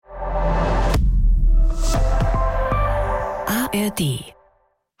ARD.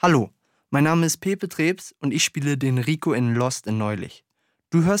 Hallo, mein Name ist Pepe Trebs und ich spiele den Rico in Lost in Neulich.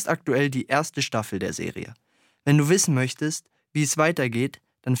 Du hörst aktuell die erste Staffel der Serie. Wenn du wissen möchtest, wie es weitergeht,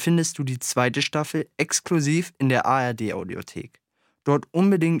 dann findest du die zweite Staffel exklusiv in der ARD-Audiothek. Dort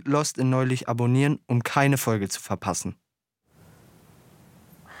unbedingt Lost in Neulich abonnieren, um keine Folge zu verpassen.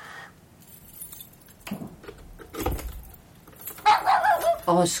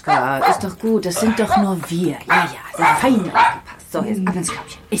 Oskar, ist doch gut, das sind doch nur wir. Ja, sehr fein aufgepasst. So, jetzt ab ins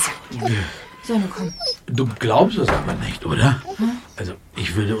Körbchen. Ist ja gut. So, nun komm. Du glaubst es aber nicht, oder? Also,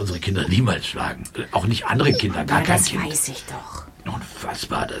 ich würde unsere Kinder niemals schlagen. Auch nicht andere Kinder, gar kein Kind. Das weiß ich doch.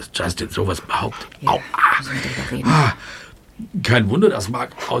 Unfassbar, dass Justin sowas behauptet. Ja, Aua. müssen wir drüber reden. Kein Wunder, dass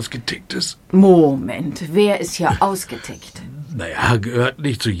Mark ausgetickt ist. Moment, wer ist hier ausgetickt? Naja, gehört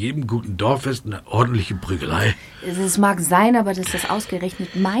nicht zu jedem guten Dorffest eine ordentliche Prügelei. Es mag sein, aber dass das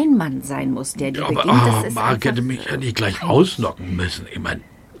ausgerechnet mein Mann sein muss, der die Aber beginnt, das ist Mark einfach... hätte mich ja nicht gleich ausnocken müssen. Ich meine,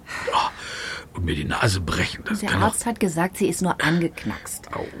 und mir die Nase brechen. Das Der kann Arzt hat gesagt, sie ist nur angeknackst.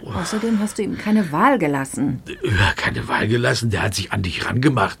 Au. Außerdem hast du ihm keine Wahl gelassen. Keine Wahl gelassen, der hat sich an dich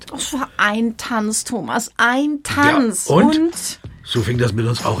rangemacht. Das war ein Tanz, Thomas, ein Tanz. Ja, und? So fing das mit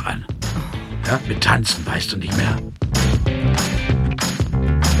uns auch an. Ja, mit Tanzen, weißt du nicht mehr.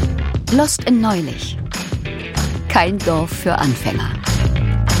 Lost in Neulich. Kein Dorf für Anfänger.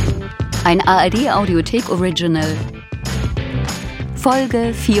 Ein ARD-Audiothek-Original.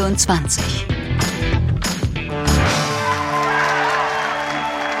 Folge 24.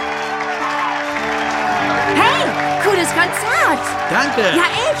 Hey, cooles Konzert. Danke. Ja,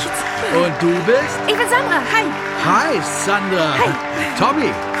 echt. Und du bist? Ich bin Sandra, hi. Hi, Sandra. Hi.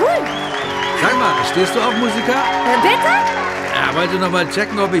 Tommy. Cool. Sag mal, stehst du auf Musiker? Bitte? Ja, wollte noch mal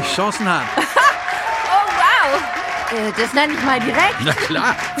checken, ob ich Chancen habe. Oh, wow. Das nenne ich mal direkt. Na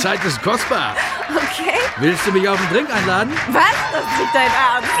klar, Zeit ist kostbar. Okay. Willst du mich auf einen Drink einladen? Was? Das ist nicht dein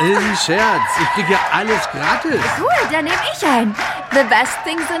Ernst. Ist ein Scherz. Ich krieg ja alles gratis. Cool, dann nehme ich ein. The best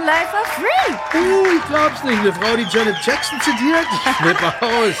things in life are free. Ich glaub's nicht. Eine Frau, die Janet Jackson zitiert? Ich flippe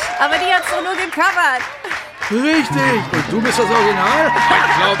aus. Aber die hat's doch nur gecovert. Richtig. Und du bist das Original?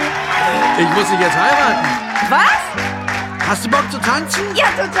 Ich glaub, ich muss dich jetzt heiraten. Was? Hast du Bock zu tanzen? Ja,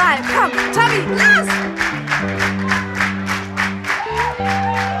 total. Komm, Tommy, los!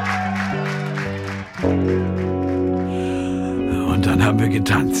 Und dann haben wir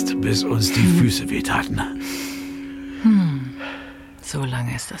getanzt, bis uns die Füße wehtaten. So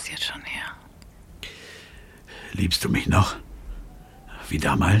lange ist das jetzt schon her. Liebst du mich noch? Wie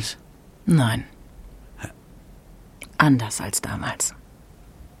damals? Nein. Anders als damals.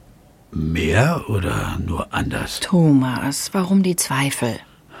 Mehr oder nur anders? Thomas, warum die Zweifel?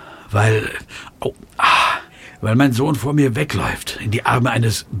 Weil mein Sohn vor mir wegläuft, in die Arme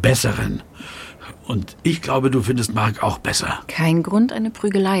eines Besseren. Und ich glaube, du findest Mark auch besser. Kein Grund, eine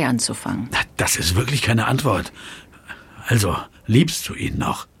Prügelei anzufangen. Das ist wirklich keine Antwort. Also, liebst du ihn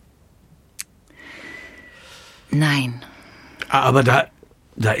noch? Nein. Aber da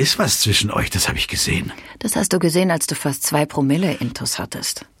ist was zwischen euch, das habe ich gesehen. Das hast du gesehen, als du fast 2 Promille Intus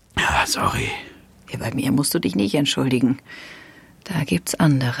hattest. Ja, sorry. Ja, bei mir musst du dich nicht entschuldigen. Da gibt's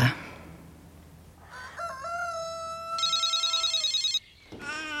andere.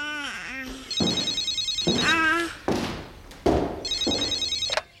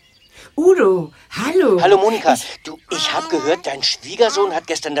 Udo, hallo. Hallo Monika, du, ich habe gehört, dein Schwiegersohn hat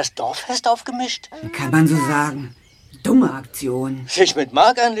gestern das Dorffest aufgemischt. Kann man so sagen. Dumme Aktion. Sich mit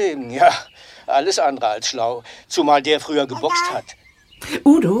Mark anlegen, ja, alles andere als schlau. Zumal der früher geboxt hat.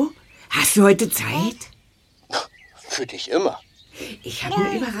 Udo, hast du heute Zeit? Für dich immer. Ich habe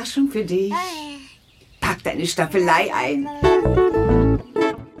eine Überraschung für dich. Pack deine Staffelei ein.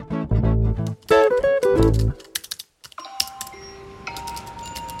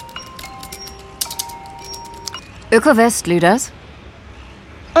 OECOVEST, Lüders?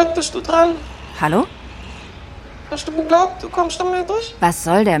 Bist du dran? Hallo? Hast du geglaubt, du kommst da mehr durch? Was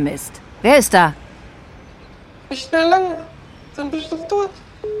soll der Mist? Wer ist da? Nicht mehr lange, dann bist du tot.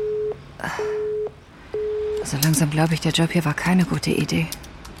 So langsam glaube ich, der Job hier war keine gute Idee.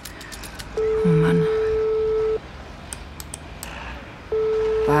 Oh Mann.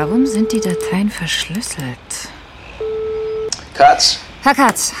 Warum sind die Dateien verschlüsselt? Katz. Herr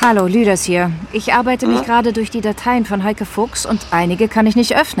Katz, hallo, Lüders hier. Ich arbeite mich gerade durch die Dateien von Heike Fuchs und einige kann ich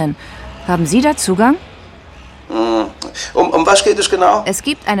nicht öffnen. Haben Sie da Zugang? Um was geht es genau? Es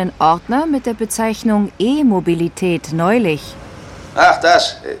gibt einen Ordner mit der Bezeichnung E-Mobilität Neulich. Ach,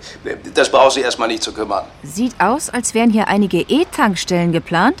 das brauchst du erstmal nicht zu kümmern. Sieht aus, als wären hier einige E-Tankstellen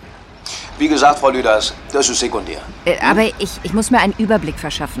geplant. Wie gesagt, Frau Lüders, das ist sekundär. Aber ich muss mir einen Überblick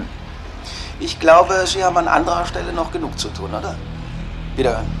verschaffen. Ich glaube, Sie haben an anderer Stelle noch genug zu tun, oder?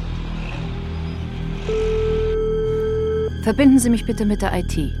 Wiederhören. Verbinden Sie mich bitte mit der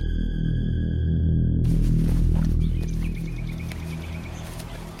IT.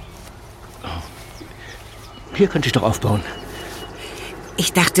 Hier könnte ich doch aufbauen.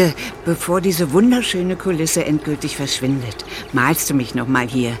 Ich dachte, bevor diese wunderschöne Kulisse endgültig verschwindet, malst du mich noch mal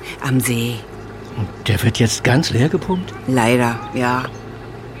hier am See. Und der wird jetzt ganz leer gepumpt? Leider, ja.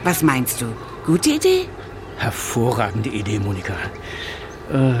 Was meinst du? Gute Idee? Hervorragende Idee, Monika.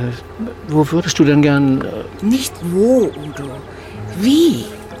 Wo würdest du denn gern... Nicht wo, Udo. Wie?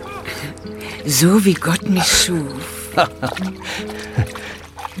 So wie Gott mich schuf.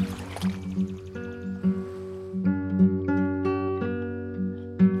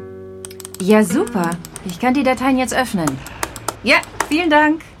 Ja, super. Ich kann die Dateien jetzt öffnen. Ja, vielen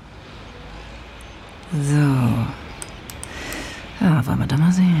Dank. So. Ja, wollen wir da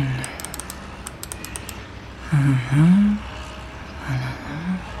mal sehen.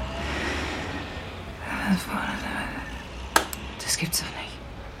 Das gibt's doch nicht.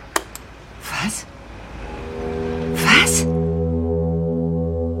 Was? Was?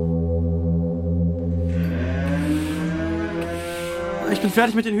 Ich bin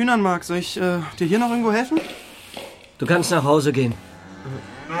fertig mit den Hühnern, Marc. Soll ich dir hier noch irgendwo helfen? Du kannst nach Hause gehen.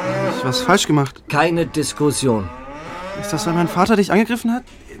 Ich hab was falsch gemacht. Keine Diskussion. Ist das, weil mein Vater dich angegriffen hat?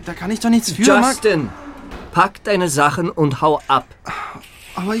 Da kann ich doch nichts für, Marc. Justin, pack deine Sachen und hau ab.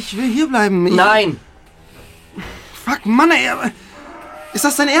 Aber ich will hier bleiben. Nein! Fuck, Mann, ey. Ist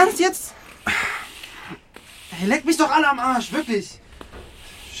das dein Ernst jetzt? Hey, leck mich doch alle am Arsch, wirklich.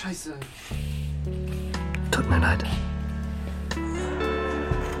 Scheiße. Tut mir leid.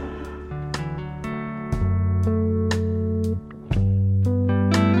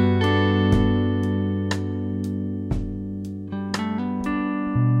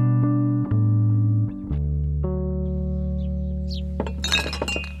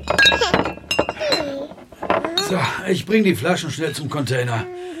 So, ich bring die Flaschen schnell zum Container.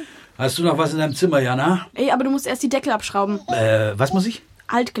 Hast du noch was in deinem Zimmer, Jana? Ey, aber du musst erst die Deckel abschrauben. Was muss ich?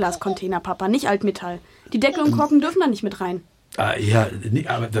 Altglascontainer, Papa, nicht Altmetall. Die Deckel und Korken dürfen da nicht mit rein. Ja, nee,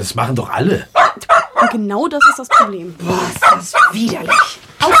 aber das machen doch alle. Und genau das ist das Problem. Boah, ist das widerlich.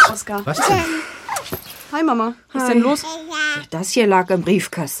 Auch, Oskar. Was denn? Hi, Mama. Was ist denn los? Ja, das hier lag im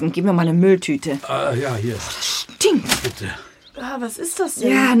Briefkasten. Gib mir mal eine Mülltüte. Ja, hier. Das stinkt. Bitte. Ah, was ist das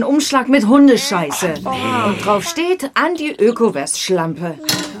denn? Ja, ein Umschlag mit Hundescheiße. Und drauf steht Anti-Ökowest-Schlampe.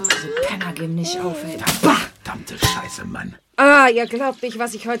 Diese Penner geben nicht auf, ey. Verdammte Scheiße, Mann. Ah, ihr glaubt nicht,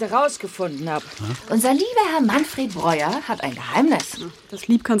 was ich heute rausgefunden habe. Unser lieber Herr Manfred Breuer hat ein Geheimnis. Das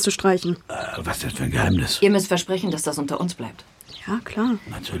Lieb kannst du streichen. Was ist das für ein Geheimnis? Ihr müsst versprechen, dass das unter uns bleibt. Ja, klar.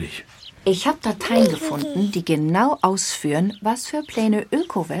 Natürlich. Ich habe Dateien gefunden, die genau ausführen, was für Pläne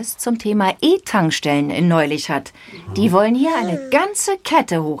OECOVEST zum Thema E-Tankstellen in Neulich hat. Die wollen hier eine ganze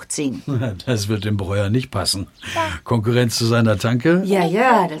Kette hochziehen. Das wird dem Breuer nicht passen. Konkurrenz zu seiner Tanke?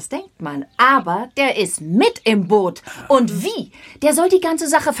 Ja, das denkt man. Aber der ist mit im Boot. Und wie? Der soll die ganze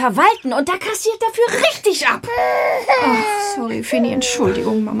Sache verwalten und der kassiert dafür richtig ab. Oh, sorry, Finny,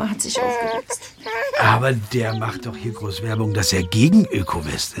 Entschuldigung, Mama hat sich aufgeregt. Aber der macht doch hier groß Werbung, dass er gegen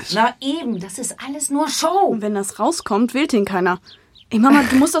OECOVEST ist. Na eben, das ist alles nur Show. Und wenn das rauskommt, wählt ihn keiner. Ey, Mama,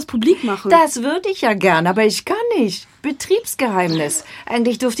 du musst das publik machen. Das würde ich ja gern, aber ich kann nicht. Betriebsgeheimnis.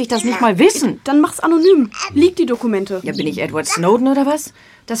 Eigentlich dürfte ich das nicht mal wissen. Dann mach's anonym. Lieg die Dokumente. Ja, bin ich Edward Snowden oder was?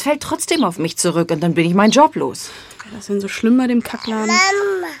 Das fällt trotzdem auf mich zurück und dann bin ich meinen Job los. Das ist denn so schlimm bei dem Kackladen.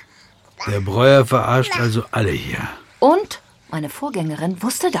 Der Breuer verarscht also alle hier. Und meine Vorgängerin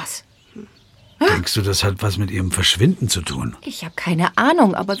wusste das. Denkst du, das hat was mit ihrem Verschwinden zu tun? Ich habe keine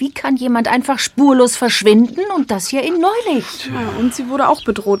Ahnung, aber wie kann jemand einfach spurlos verschwinden und das hier in Neulich? Ja, und sie wurde auch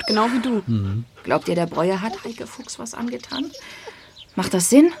bedroht, genau wie du. Mhm. Glaubt ihr, der Breuer hat Heike Fuchs was angetan? Macht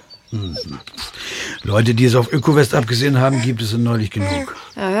das Sinn? Mhm. Leute, die es auf OECOVEST abgesehen haben, gibt es in Neulich genug.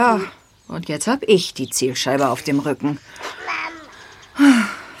 Ja. Und jetzt habe ich die Zielscheibe auf dem Rücken.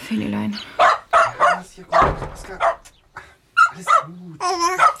 Felilein. Alles hier gut, Oskar. Alles gut.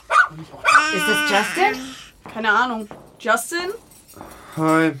 Ist das Justin? Keine Ahnung. Justin?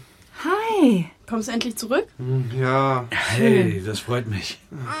 Hi. Hi. Kommst du endlich zurück? Ja. Hey, das freut mich.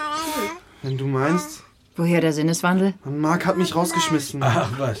 Wenn du meinst. Woher der Sinneswandel? Marc hat mich rausgeschmissen. Ach,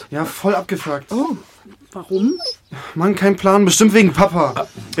 was? Ja, voll abgefuckt. Oh, warum? Mann, kein Plan. Bestimmt wegen Papa.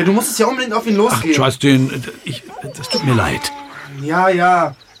 Ja, du musstest ja unbedingt auf ihn losgehen. Ach, Justin, das tut mir leid.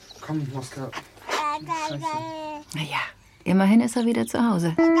 Ja. Komm, Oskar. Scheiße. Naja, immerhin ist er wieder zu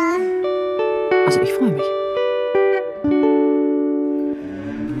Hause. Also ich freue mich.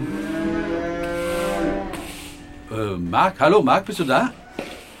 Marc, hallo, Marc, bist du da?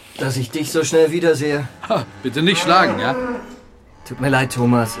 dass ich dich so schnell wiedersehe. Ha, bitte nicht schlagen, ja? Tut mir leid,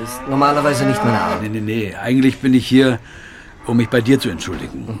 Thomas. Ist normalerweise nicht meine Art. Nee. Eigentlich bin ich hier, um mich bei dir zu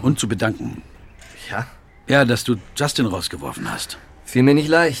entschuldigen und zu bedanken. Ja? Ja, dass du Justin rausgeworfen hast. Fiel mir nicht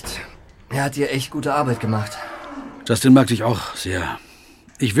leicht. Er hat dir echt gute Arbeit gemacht. Justin mag dich auch sehr.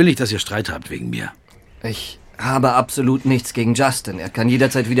 Ich will nicht, dass ihr Streit habt wegen mir. Ich habe absolut nichts gegen Justin. Er kann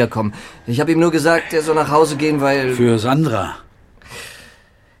jederzeit wiederkommen. Ich habe ihm nur gesagt, er soll nach Hause gehen, weil... Für Sandra.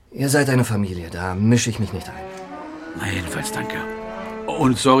 Ihr seid eine Familie, da mische ich mich nicht ein. Na, jedenfalls danke.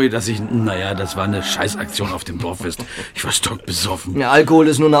 Und sorry, dass ich... Naja, das war eine Scheißaktion auf dem Dorffest. Ich war stockbesoffen. Ja, Alkohol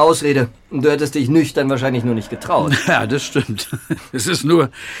ist nur eine Ausrede. Und du hättest dich nüchtern wahrscheinlich nur nicht getraut. Ja, das stimmt. Es ist nur...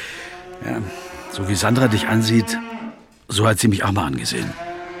 Ja, so wie Sandra dich ansieht, so hat sie mich auch mal angesehen.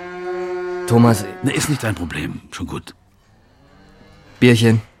 Thomas... Na, ist nicht dein Problem. Schon gut.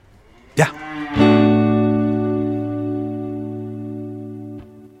 Bierchen? Ja.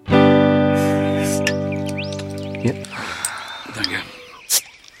 Hier. Danke.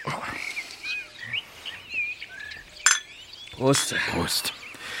 Prost. Prost.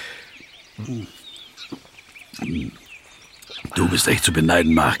 Du bist echt zu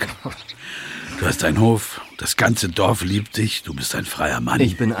beneiden, Marc. Du hast einen Hof, das ganze Dorf liebt dich, du bist ein freier Mann.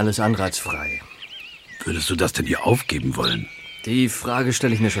 Ich bin alles andere als frei. Würdest du das denn hier aufgeben wollen? Die Frage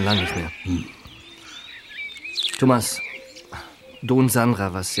stelle ich mir schon lange nicht mehr. Thomas, du und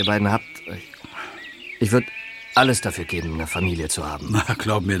Sandra, was ihr beiden habt, ich würde alles dafür geben, eine Familie zu haben. Na,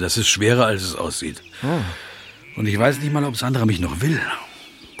 glaub mir, das ist schwerer, als es aussieht. Ja. Und ich weiß nicht mal, ob Sandra mich noch will.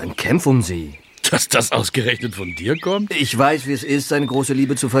 Dann kämpf um sie. Dass das ausgerechnet von dir kommt? Ich weiß, wie es ist, seine große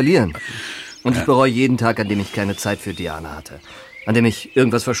Liebe zu verlieren. Und ich bereue jeden Tag, an dem ich keine Zeit für Diana hatte. An dem ich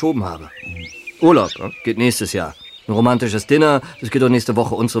irgendwas verschoben habe. Urlaub geht nächstes Jahr. Ein romantisches Dinner, das geht auch nächste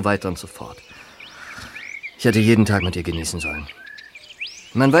Woche und so weiter und so fort. Ich hätte jeden Tag mit ihr genießen sollen.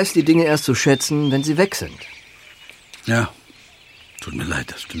 Man weiß die Dinge erst zu schätzen, wenn sie weg sind. Ja, tut mir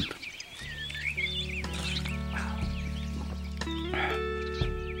leid, das stimmt.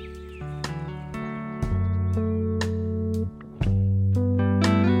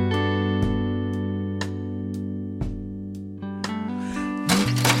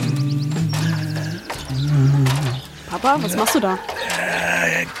 Papa, was machst du da?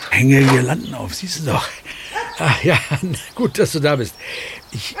 Hänge Girlanden auf, siehst du doch. Ach ja, gut, dass du da bist.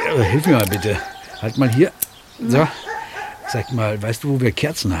 Hilf mir mal bitte. Halt mal hier. So. Sag mal, weißt du, wo wir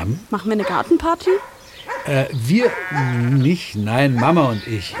Kerzen haben? Machen wir eine Gartenparty? Wir nicht, nein, Mama und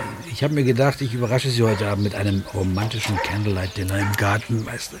ich. Ich habe mir gedacht, ich überrasche Sie heute Abend mit einem romantischen Candlelight-Dinner im Garten,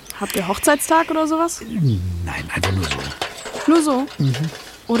 weißt du. Habt ihr Hochzeitstag oder sowas? Nein, einfach nur so. Nur so? Mhm.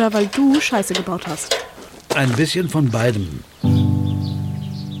 Oder weil du Scheiße gebaut hast? Ein bisschen von beidem.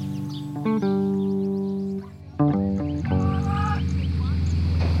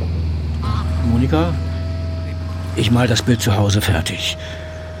 Monika, ich mal das Bild zu Hause fertig.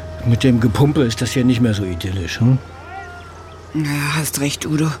 Mit dem Gepumpe ist das hier nicht mehr so idyllisch, hm? Ja, hast recht,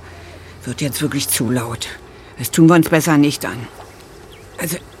 Udo. Wird jetzt wirklich zu laut. Das tun wir uns besser nicht an.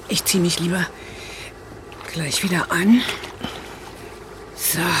 Also, ich zieh mich lieber gleich wieder an.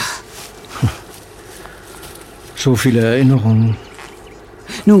 So. So viele Erinnerungen.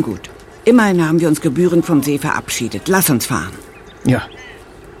 Nun gut. Immerhin haben wir uns gebührend vom See verabschiedet. Lass uns fahren. Ja.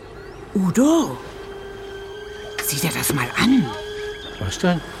 Udo, sieh dir das mal an. Was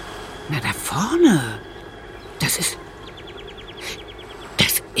denn? Na, da vorne. Das ist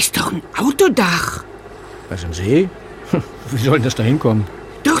doch ein Autodach. Was, im See? Wie soll denn das da hinkommen?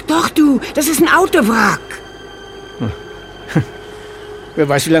 Doch, du. Das ist ein Autowrack. Wer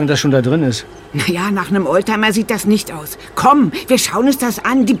weiß, wie lange das schon da drin ist. Naja, nach einem Oldtimer sieht das nicht aus. Komm, wir schauen uns das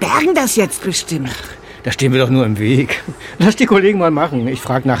an. Die bergen das jetzt bestimmt. Da stehen wir doch nur im Weg. Lass die Kollegen mal machen. Ich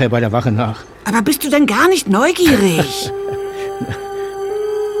frage nachher bei der Wache nach. Aber bist du denn gar nicht neugierig?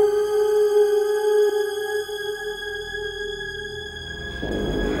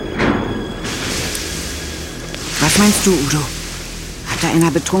 Was meinst du, Udo? Hat da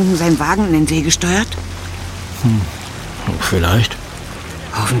einer betrunken seinen Wagen in den See gesteuert? Vielleicht.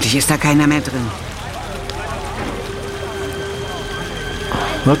 Hoffentlich ist da keiner mehr drin.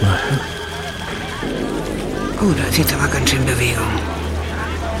 Warte mal. Oh, da ist jetzt aber ganz schön Bewegung.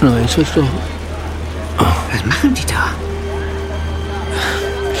 Na, jetzt wird's doch... Was machen die da?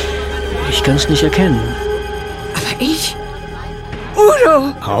 Ich kann's nicht erkennen. Aber ich?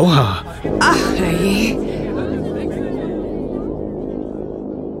 Udo! Aua! Ach, herrje.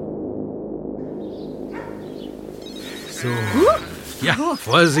 So. Ja,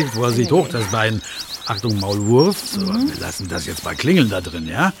 Vorsicht, hoch das Bein. Achtung, Maulwurf. So, wir lassen das jetzt mal klingeln da drin,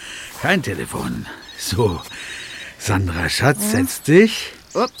 ja? Kein Telefon. So, Sandra, Schatz, setz dich.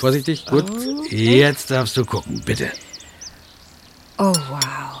 Ups. Vorsichtig, gut. Jetzt darfst du gucken, bitte. Oh,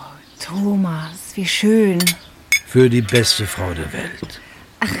 wow. Thomas, wie schön. Für die beste Frau der Welt.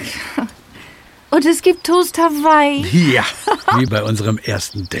 Ach, und es gibt Toast Hawaii. Ja, wie bei unserem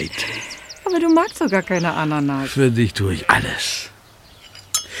ersten Date. Aber du magst doch gar keine Ananas. Für dich tue ich alles.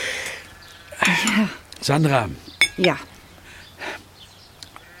 Ja. Sandra. Ja.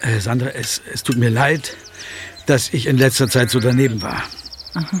 Sandra, es tut mir leid, dass ich in letzter Zeit so daneben war.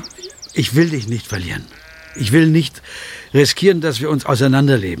 Aha. Ich will dich nicht verlieren. Ich will nicht riskieren, dass wir uns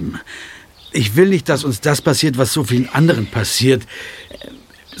auseinanderleben. Ich will nicht, dass uns das passiert, was so vielen anderen passiert.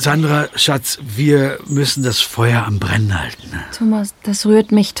 Sandra, Schatz, wir müssen das Feuer am Brennen halten. Thomas, das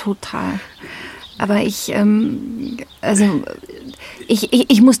rührt mich total. Aber ich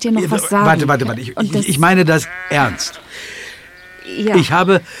muss dir noch was sagen. Warte. Ich meine das ernst. Ja. Ich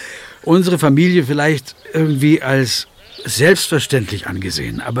habe unsere Familie vielleicht irgendwie als selbstverständlich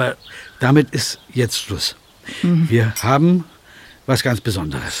angesehen, aber damit ist jetzt Schluss. Mhm. Wir haben was ganz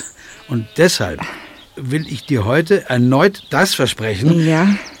Besonderes. Und deshalb will ich dir heute erneut das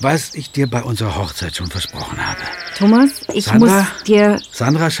versprechen, was ich dir bei unserer Hochzeit schon versprochen habe. Thomas,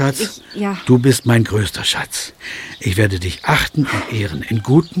 Sandra, Schatz, du bist mein größter Schatz. Ich werde dich achten und ehren, in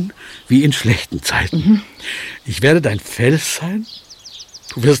guten wie in schlechten Zeiten. Mhm. Ich werde dein Fels sein.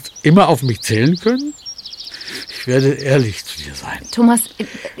 Du wirst immer auf mich zählen können. Ich werde ehrlich zu dir sein. Thomas,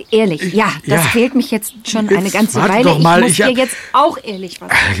 ehrlich, das fehlt mich jetzt schon eine ganze Weile. Doch mal, ich muss dir jetzt auch ehrlich was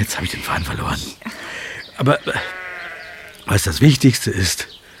sagen. Jetzt habe ich den Faden verloren. Aber was das Wichtigste ist,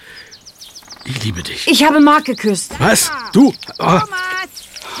 ich liebe dich. Ich habe Marc geküsst. Was? Du? Oh. Thomas,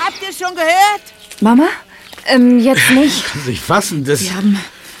 habt ihr schon gehört? Mama? Jetzt nicht. Kann sich fassen, das...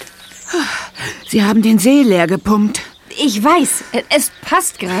 Sie haben den See leer gepumpt. Ich weiß, es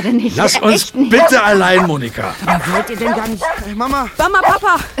passt gerade nicht. Lass uns bitte allein, Monika. Aber wollt ihr denn gar nicht... Mama. Mama,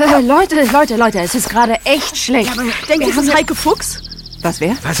 Papa. Leute, es ist gerade echt schlecht. Ja, aber denkt ihr, das ist Heike Fuchs? Was,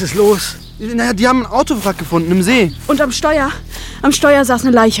 wer? Was ist los? Naja, die haben ein Autowrack gefunden im See. Und am Steuer saß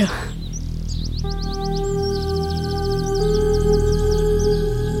eine Leiche.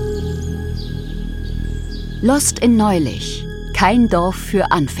 Lost in Neulich. Kein Dorf für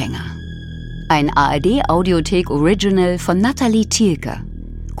Anfänger. Ein ARD-Audiothek-Original von Nathalie Thielke.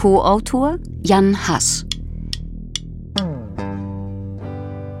 Co-Autor Jan Hass.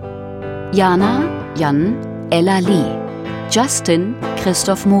 Jana Jan Ella Lee. Justin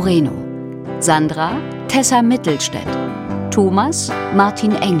Christoph Moreno. Sandra Tessa Mittelstaedt. Thomas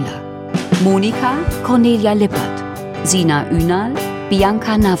Martin Engler. Monika Cornelia Lippert. Sina Ünal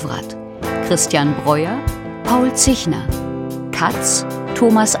Bianca Navrat. Christian Breuer Paul Zichner. Katz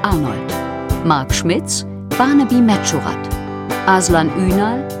Thomas Arnold. Marc Schmitz, Barnaby Metschurat, Aslan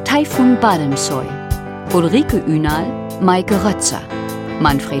Ünal, Taifun Bademsoy, Ulrike Ünal, Maike Rötzer,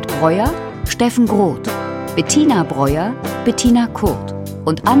 Manfred Breuer, Steffen Groth, Bettina Breuer, Bettina Kurt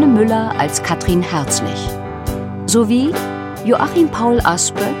und Anne Müller als Katrin Herzlich. Sowie Joachim Paul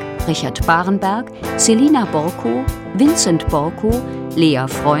Asböck, Richard Barenberg, Selina Borko, Vincent Borko, Lea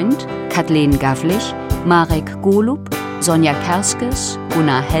Freund, Kathleen Gavlich, Marek Golub, Sonja Kerskes,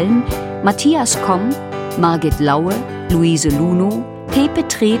 Gunnar Helm, Matthias Komm, Margit Laue, Luise Luno, Pepe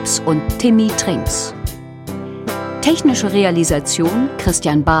Trebs und Timmy Trinks. Technische Realisation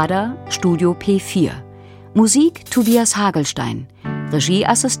Christian Bader, Studio P4. Musik Tobias Hagelstein.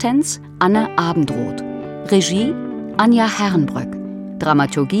 Regieassistenz Anne Abendroth. Regie Anja Herrenbrück.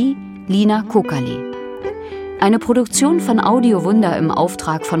 Dramaturgie Lina Kokali. Eine Produktion von Audiowunder im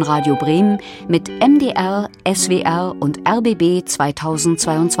Auftrag von Radio Bremen mit MDR, SWR und RBB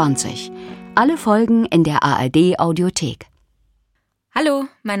 2022. Alle Folgen in der ARD-Audiothek. Hallo,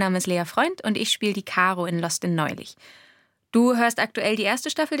 mein Name ist Lea Freund und ich spiele die Caro in Lost in Neulich. Du hörst aktuell die erste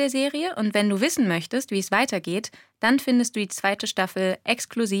Staffel der Serie und wenn du wissen möchtest, wie es weitergeht, dann findest du die zweite Staffel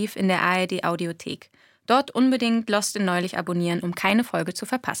exklusiv in der ARD-Audiothek. Dort unbedingt Lost in Neulich abonnieren, um keine Folge zu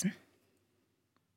verpassen.